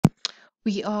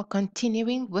We are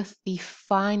continuing with the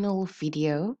final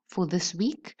video for this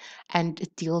week, and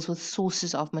it deals with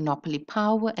sources of monopoly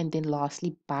power and then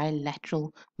lastly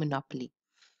bilateral monopoly.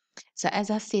 So,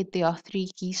 as I said, there are three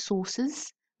key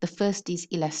sources. The first is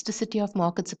elasticity of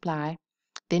market supply,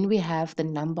 then we have the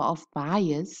number of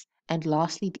buyers, and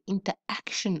lastly, the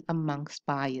interaction amongst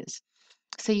buyers.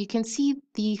 So, you can see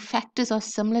the factors are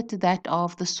similar to that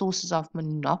of the sources of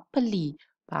monopoly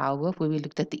power, where we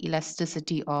looked at the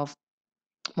elasticity of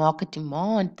market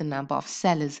demand, the number of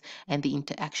sellers, and the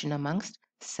interaction amongst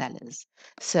sellers.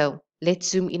 So let's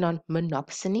zoom in on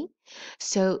monopsony.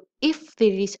 So if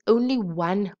there is only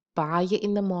one buyer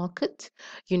in the market,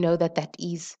 you know that that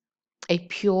is a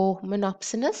pure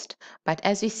monopsonist. But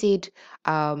as we said,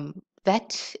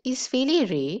 that is fairly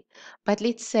rare. But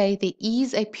let's say there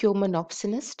is a pure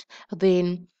monopsonist,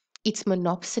 then its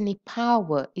monopsony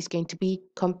power is going to be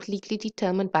completely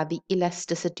determined by the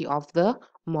elasticity of the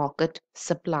market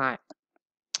supply,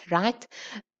 right?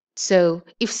 So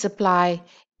if supply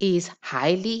is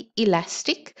highly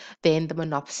elastic, then the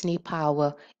monopsony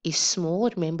power is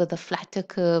small. Remember, the flatter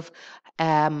curve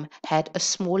had a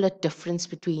smaller difference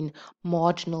between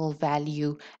marginal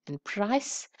value and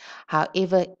price.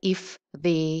 However, if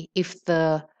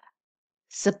the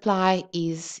supply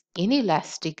is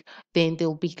inelastic, then there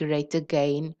will be greater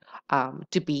gain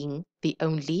to being the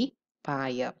only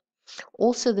buyer.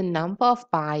 Also, the number of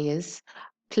buyers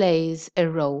plays a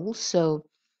role. So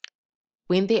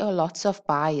when there are lots of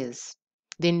buyers,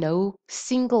 then no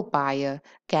single buyer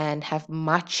can have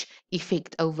much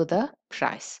effect over the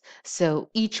price. So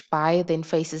each buyer then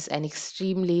faces an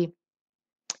extremely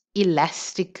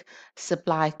elastic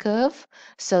supply curve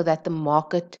so that the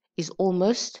market is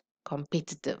almost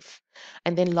competitive.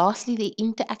 And then lastly, the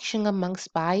interaction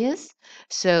amongst buyers.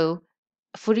 So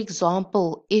for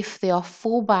example, if there are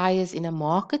four buyers in a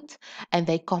market and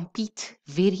they compete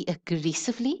very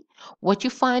aggressively, what you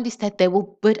find is that they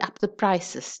will bid up the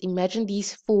prices. Imagine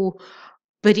these four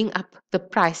bidding up the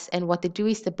price, and what they do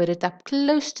is they bid it up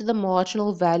close to the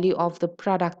marginal value of the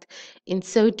product. In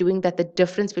so doing, that the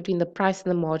difference between the price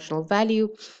and the marginal value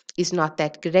is not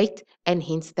that great, and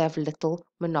hence they have little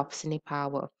monopsony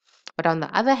power. But on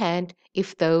the other hand,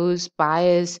 if those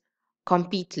buyers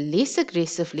compete less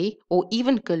aggressively or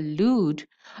even collude,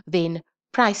 then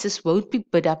prices won't be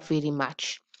bid up very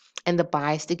much. And the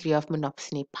buyer's degree of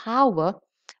monopsony power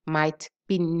might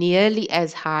be nearly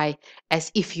as high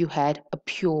as if you had a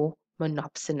pure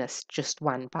monopsonist, just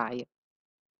one buyer.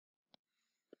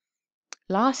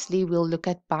 Lastly, we'll look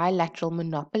at bilateral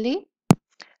monopoly.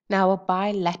 Now, a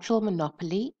bilateral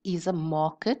monopoly is a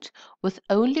market with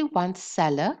only one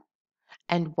seller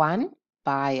and one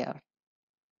buyer.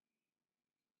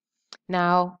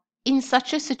 Now, in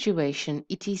such a situation,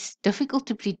 it is difficult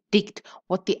to predict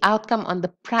what the outcome on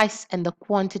the price and the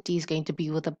quantity is going to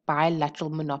be with a bilateral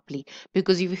monopoly.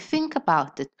 Because if you think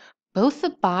about it, both the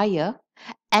buyer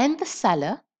and the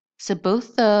seller, so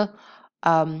both the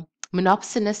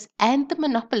monopsonist and the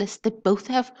monopolist, they both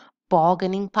have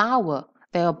bargaining power.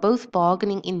 They are both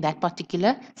bargaining in that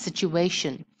particular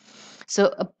situation.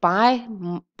 So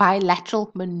a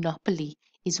bilateral monopoly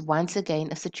is once again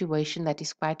a situation that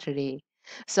is quite rare.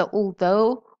 So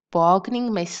although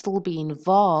bargaining may still be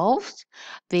involved,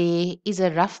 there is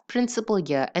a rough principle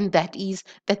here, and that is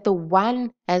that the one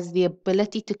has the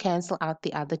ability to cancel out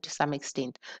the other to some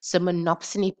extent. So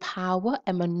monopsony power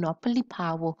and monopoly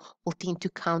power will tend to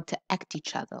counteract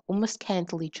each other, almost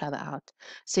cancel each other out.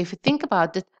 So if you think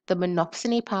about it, the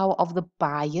monopsony power of the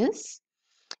buyers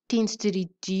tends to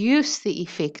reduce the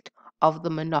effect of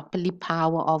the monopoly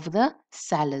power of the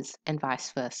sellers and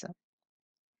vice versa.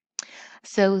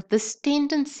 So this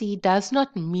tendency does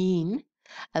not mean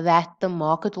that the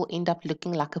market will end up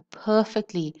looking like a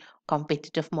perfectly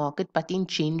competitive market, but in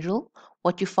general,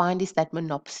 what you find is that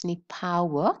monopoly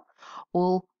power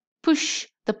will push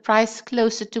the price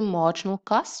closer to marginal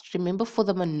cost. Remember, for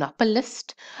the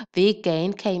monopolist, their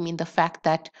gain came in the fact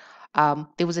that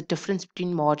there was a difference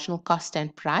between marginal cost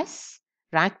and price,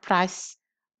 right? Price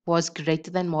was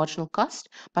greater than marginal cost.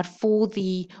 But for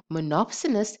the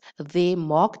monopsonist, their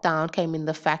markdown came in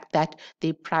the fact that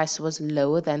their price was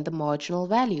lower than the marginal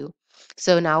value.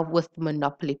 So now with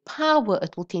monopoly power,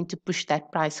 it will tend to push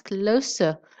that price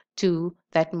closer to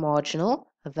that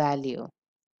marginal value.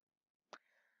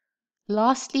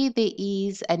 Lastly, there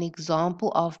is an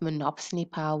example of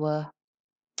monopsony power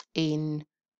in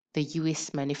the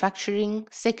US manufacturing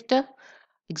sector.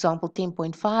 Example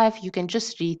 10.5, you can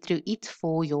just read through it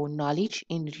for your knowledge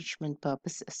enrichment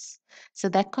purposes. So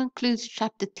that concludes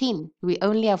chapter 10. We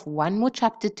only have one more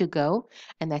chapter to go,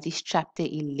 and that is chapter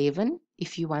 11,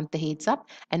 if you want the heads up.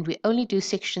 And we only do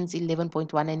sections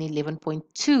 11.1 and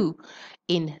 11.2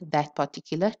 in that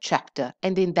particular chapter.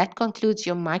 And then that concludes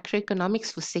your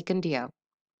microeconomics for second year.